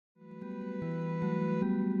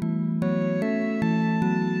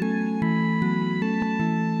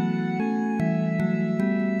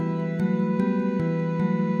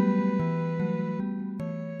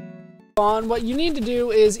on, what you need to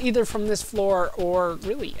do is either from this floor or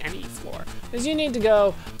really any floor, is you need to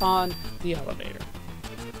go on the elevator.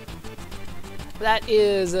 That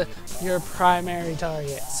is your primary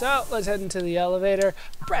target. So let's head into the elevator,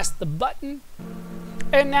 press the button,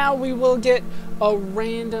 and now we will get a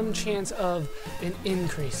random chance of an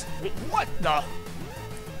increase. What the?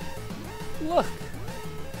 Look.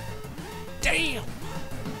 Damn.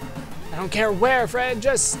 I don't care where, Fred,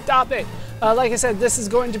 just stop it. Like I said, this is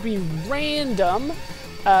going to be random.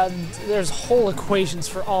 There's whole equations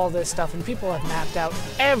for all this stuff, and people have mapped out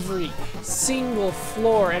every single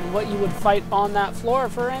floor and what you would fight on that floor.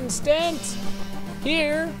 For instance,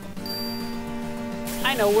 here,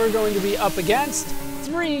 I know we're going to be up against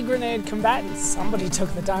 3 grenade combatants. Somebody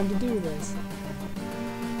took the time to do this.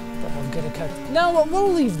 But I'm gonna cut. No,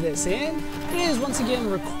 we'll leave this in. It is once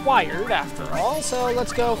again required, after all. So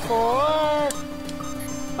let's go for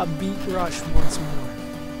a beat rush once more.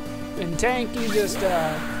 In tank, you just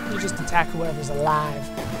attack whoever's alive.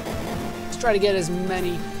 Let's try to get as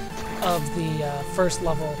many of the first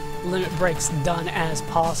level limit breaks done as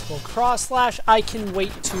possible. Cross slash, I can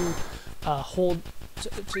wait to hold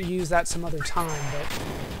to use that some other time, but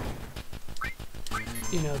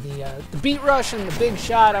you know, the beat rush and the big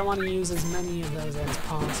shot, I want to use as many of those as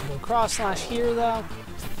possible. Cross slash here though,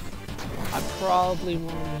 I probably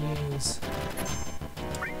want to use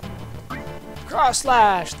cross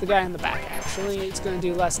slash the guy in the back. Actually, it's going to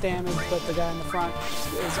do less damage, but the guy in the front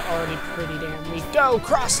is already pretty damn weak. Go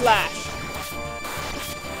cross slash!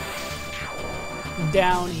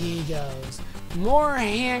 Down he goes. More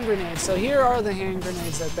hand grenades. So here are the hand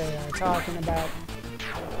grenades that they are talking about.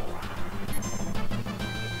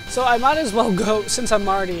 So I might as well go, since I'm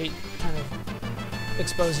already kind of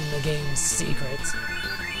exposing the game's secrets,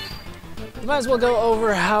 I might as well go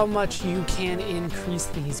over how much you can increase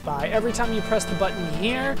these by. Every time you press the button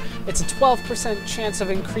here, it's a 12% chance of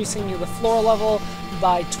increasing the floor level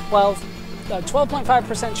by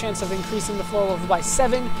 12.5% chance of increasing the floor level by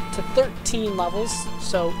 7 to 13 levels.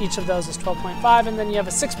 So each of those is 12.5, and then you have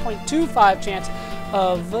a 6.25 chance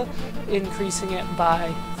of increasing it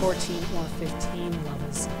by 14 or 15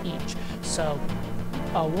 levels each. So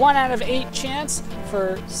a 1 out of 8 chance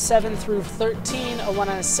for 7 through 13, a 1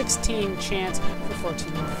 out of 16 chance for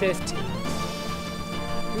 14 and 15.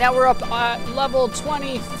 Now we're up at level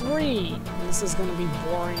 23. This is going to be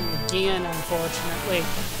boring again, unfortunately.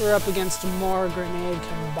 We're up against more grenade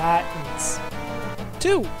combatants.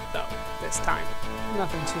 2, though, this time.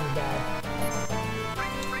 Nothing too bad.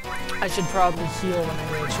 I should probably heal when I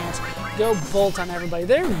get a chance. Go bolt on everybody.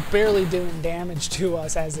 They're barely doing damage to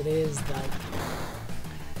us as it is, though.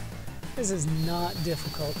 This is not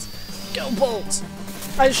difficult. Go bolt!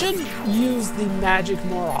 I should use the magic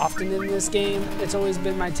more often in this game. It's always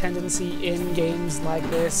been my tendency in games like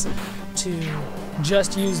this to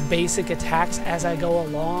just use basic attacks as I go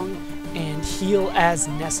along and heal as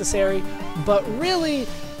necessary. But really,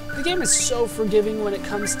 the game is so forgiving when it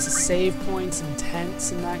comes to save points and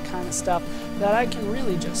tents and that kind of stuff that I can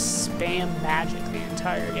really just spam magic the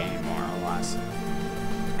entire game, more or less.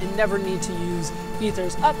 I never need to use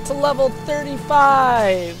ethers. Up to level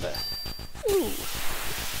 35! Ooh.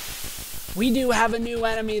 We do have a new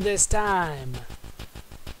enemy this time.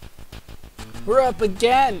 We're up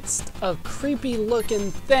against a creepy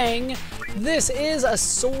looking thing. This is a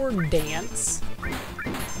sword dance.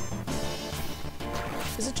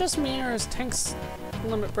 Is it just me, or is Tank's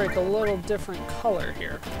limit break a little different color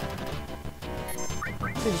here?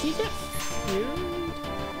 Did he get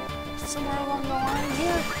fused somewhere along the line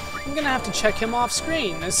here? I'm gonna have to check him off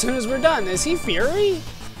screen as soon as we're done. Is he Fury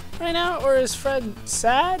right now, or is Fred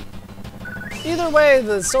sad? Either way,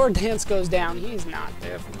 the sword dance goes down. He's not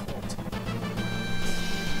difficult.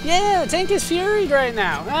 Yeah, Tank is Furied right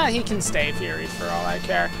now. Ah, he can stay Furied for all I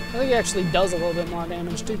care. I think he actually does a little bit more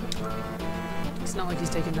damage too. It's not like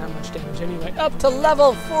he's taking that much damage anyway. Up to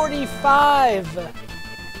level 45!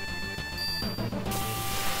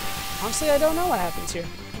 Honestly, I don't know what happens here.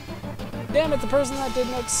 Damn it, the person that did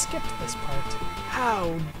not skip this part.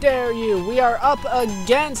 How dare you! We are up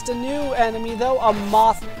against a new enemy, though, a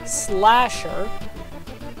Moth Slasher.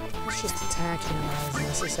 Let's just attack him as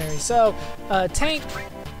necessary. So, Tank,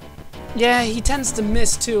 yeah, he tends to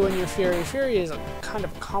miss too when you're Fury. Fury is a kind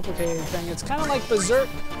of complicated thing. It's kind of like Berserk.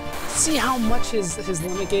 See how much his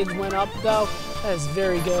limit gauge went up, though? That is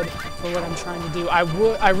very good for what I'm trying to do.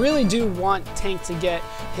 I really do want Tank to get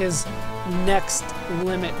his next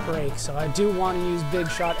limit break, so I do want to use Big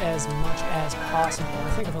Shot as much as possible.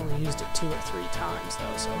 I think I've only used it 2 or 3 times,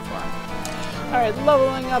 though, so far. Alright,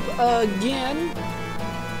 leveling up again.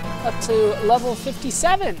 Up to level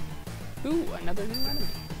 57. Ooh, another new enemy.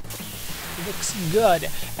 Looks good.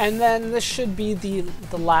 And then this should be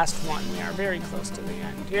the last one. We are very close to the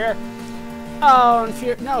end here. Oh,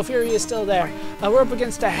 and no, Fury is still there. We're up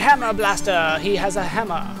against a Hammer Blaster. He has a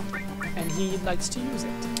hammer, and he likes to use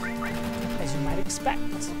it, as you might expect.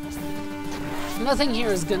 Nothing here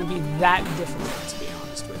is going to be that difficult, to be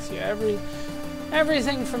honest with you.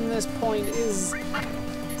 Everything from this point is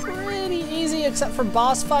pretty easy, except for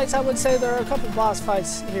boss fights. I would say there are a couple boss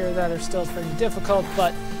fights here that are still pretty difficult,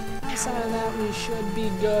 but outside of that, we should be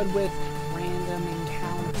good with random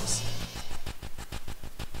encounters.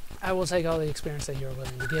 I will take all the experience that you're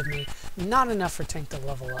willing to give me. Not enough for Tank to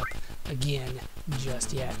level up again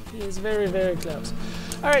just yet. He is very, very close.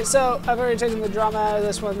 Alright, so I've already taken the drama out of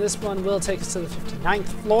this one. This one will take us to the 59th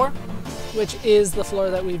floor, which is the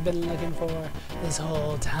floor that we've been looking for this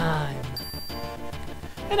whole time.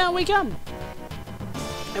 And out we come.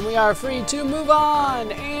 And we are free to move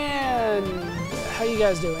on. And how you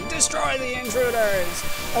guys doing? Destroy the intruders.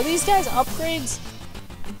 Are these guys upgrades?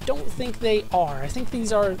 I don't think they are. I think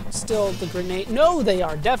these are still the grenade. No, they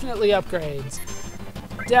are definitely upgrades.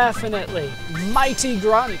 Definitely. Mighty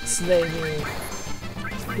grunts, they do.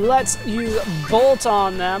 Let's use bolt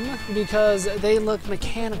on them because they look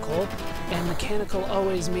mechanical, and mechanical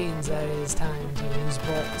always means that it is time to use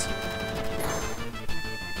bolt.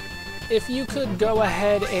 If you could go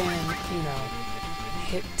ahead and, you know,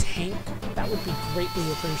 hit tank, that would be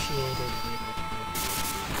greatly appreciated.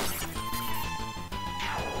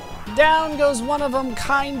 Down goes one of them,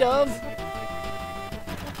 kind of.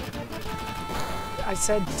 I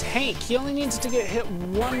said tank. He only needs to get hit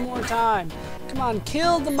one more time. Come on,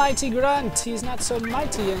 kill the mighty grunt. He's not so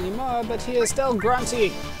mighty anymore, but he is still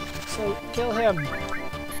grunty. So kill him.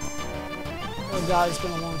 Oh god, it's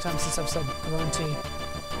been a long time since I've said grunty.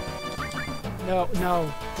 No,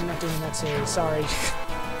 no, I'm not doing that series. Sorry.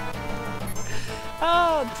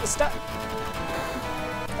 Oh, stop.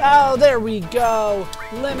 Oh, there we go.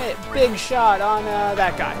 Limit big shot on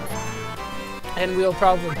that guy. And we'll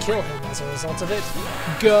probably kill him as a result of it.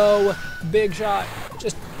 Go big shot.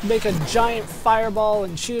 Just make a giant fireball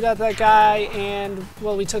and shoot at that guy. And,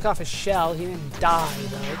 well, we took off his shell. He didn't die,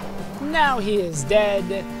 though. Now he is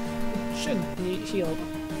dead. Should heal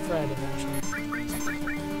Fred eventually.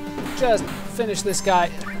 Just finish this guy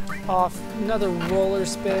off. Another roller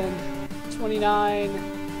spin. 29.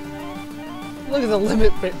 Look at the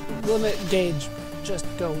limit gauge just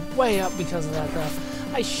go way up because of that, though.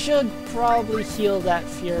 I should probably heal that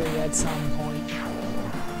Fury at some point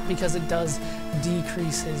because it does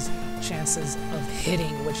decrease his chances of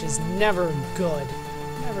hitting, which is never good.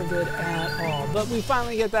 Never good at all. But we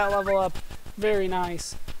finally get that level up. Very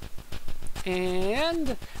nice.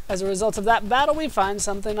 And as a result of that battle, we find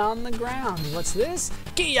something on the ground. What's this?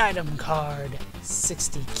 Key item card.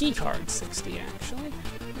 60. Key card 60, actually.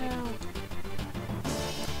 Now,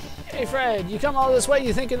 hey Fred, you come all this way,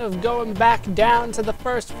 you thinking of going back down to the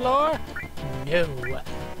first floor? No.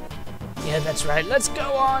 Yeah, that's right. Let's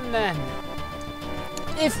go on then.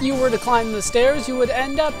 If you were to climb the stairs, you would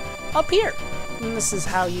end up here. And this is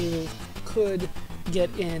how you could get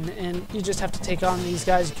in, and you just have to take on these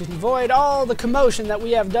guys. You can avoid all the commotion that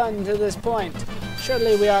we have done to this point.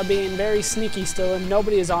 Surely we are being very sneaky still, and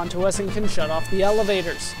nobody is onto us and can shut off the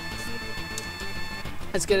elevators.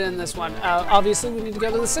 Let's get in this one. Obviously, we need to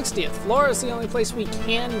go to the 60th floor. It's the only place we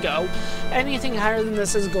can go. Anything higher than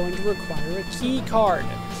this is going to require a key card.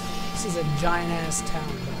 This is a giant-ass town,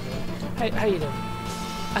 by the way. Hey, how you doing?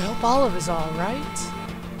 I hope Olive is all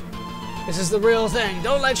right. This is the real thing.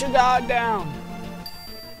 Don't let your guard down.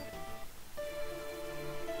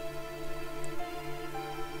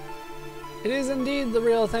 It is indeed the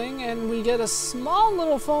real thing, and we get a small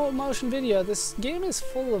little full motion video. This game is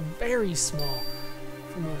full of very small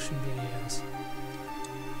motion videos.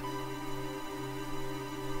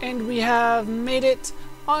 And we have made it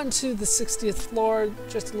onto the 60th floor.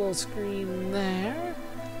 Just a little screen there.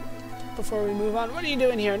 Before we move on, what are you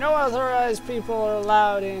doing here? No authorized people are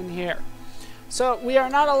allowed in here. So we are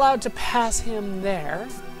not allowed to pass him there.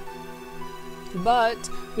 But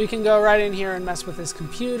we can go right in here and mess with his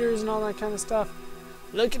computers and all that kind of stuff.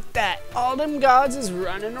 Look at that. All them gods is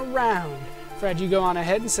running around. Fred, you go on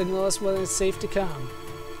ahead and signal us when it's safe to come.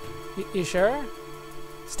 You sure?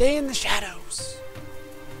 Stay in the shadows.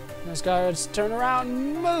 Those guards turn around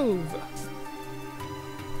and move.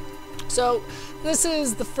 So this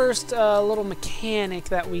is the first little mechanic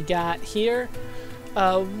that we got here.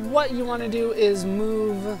 What you want to do is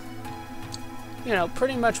move, you know,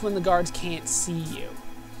 pretty much when the guards can't see you.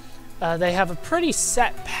 They have a pretty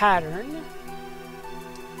set pattern,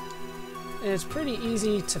 and it's pretty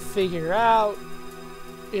easy to figure out.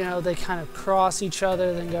 you know, they kind of cross each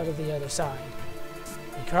other, then go to the other side.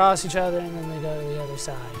 They cross each other, and then they go to the other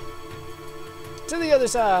side. To the other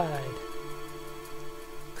side.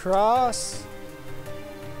 Cross.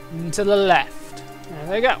 And to the left. There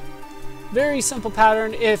they go. Very simple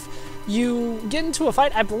pattern. If you get into a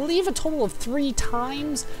fight, I believe a total of 3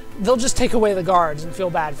 times, they'll just take away the guards and feel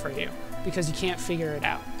bad for you because you can't figure it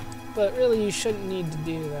out. But really, you shouldn't need to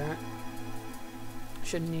do that.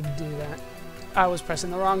 Shouldn't need to do that. I was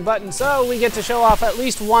pressing the wrong button, so we get to show off at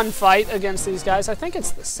least one fight against these guys. I think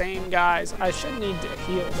it's the same guys. I should need to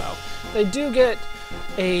heal, though. They do get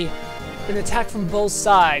an attack from both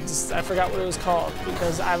sides. I forgot what it was called,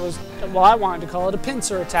 because I wanted to call it a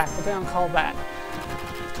pincer attack, but they don't call that.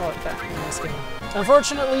 Let's call it that in this game.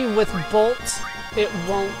 Unfortunately, with Bolt, it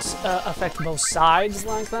won't affect both sides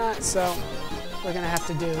like that, so we're going to have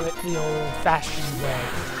to do it the old-fashioned way.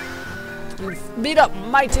 Beat up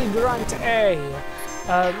Mighty Grunt A.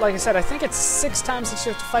 Like I said, I think it's 6 times that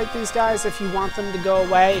you have to fight these guys if you want them to go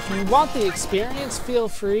away. If you want the experience, feel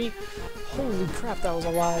free. Holy crap, that was a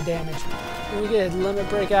lot of damage. We get a limit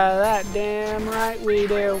break out of that. Damn right we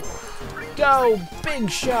do. Go, big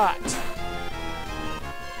shot.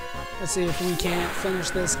 Let's see if we can't finish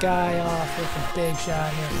this guy off with a big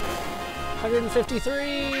shot here.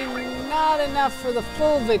 153, not enough for the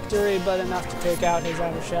full victory, but enough to take out his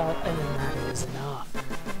outer shell, and then that is enough.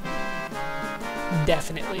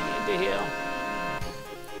 Definitely need to heal.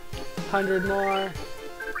 100 more.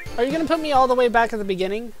 Are you going to put me all the way back at the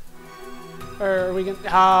beginning? Or are we going to...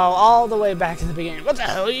 Oh, all the way back at the beginning. What the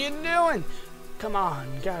hell are you doing? Come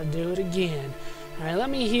on, you gotta do it again. Alright, let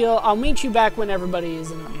me heal. I'll meet you back when everybody is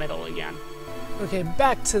in the middle again. Okay,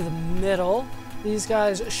 back to the middle. These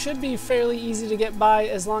guys should be fairly easy to get by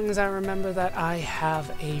as long as I remember that I have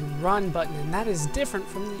a run button, and that is different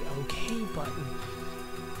from the OK button.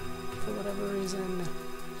 For whatever reason,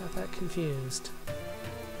 I got that confused.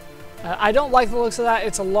 I don't like the looks of that.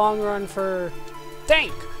 It's a long run for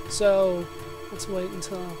tank, so let's wait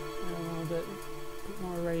until I'm a little bit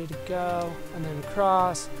more ready to go, and then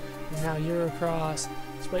across, and now you're across.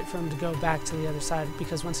 Let's wait for him to go back to the other side,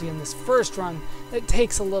 because once again, this first run, it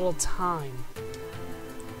takes a little time.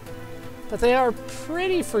 But they are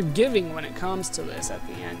pretty forgiving when it comes to this at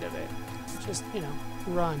the end of it. Just, you know,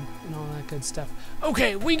 run and all that good stuff.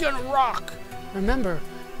 Okay, we gonna rock! Remember,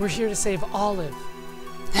 we're here to save Olive.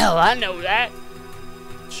 Hell, I know that!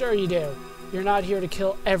 Sure you do. You're not here to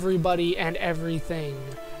kill everybody and everything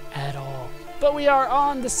at all. But we are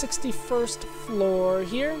on the 61st floor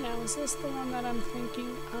here. Now, is this the one that I'm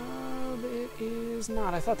thinking of? It is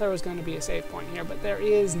not. I thought there was going to be a save point here, but there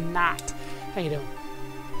is not. How you doing?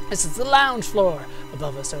 This is the lounge floor.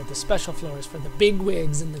 Above us are the special floors for the big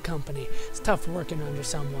wigs in the company. It's tough working under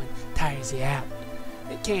someone. Tires you out.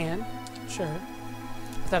 It can, sure.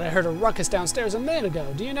 I thought I heard a ruckus downstairs a minute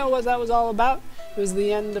ago. Do you know what that was all about? It was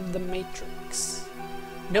the end of the Matrix.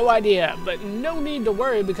 No idea, but no need to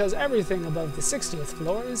worry because everything above the 60th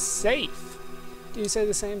floor is safe. Do you say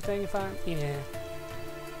the same thing if I'm... Yeah.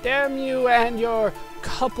 Damn you and your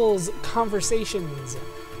couple's conversations.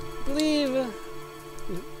 Believe...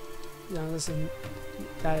 No,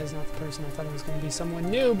 that is not the person. I thought it was going to be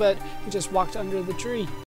someone new, but he just walked under the tree.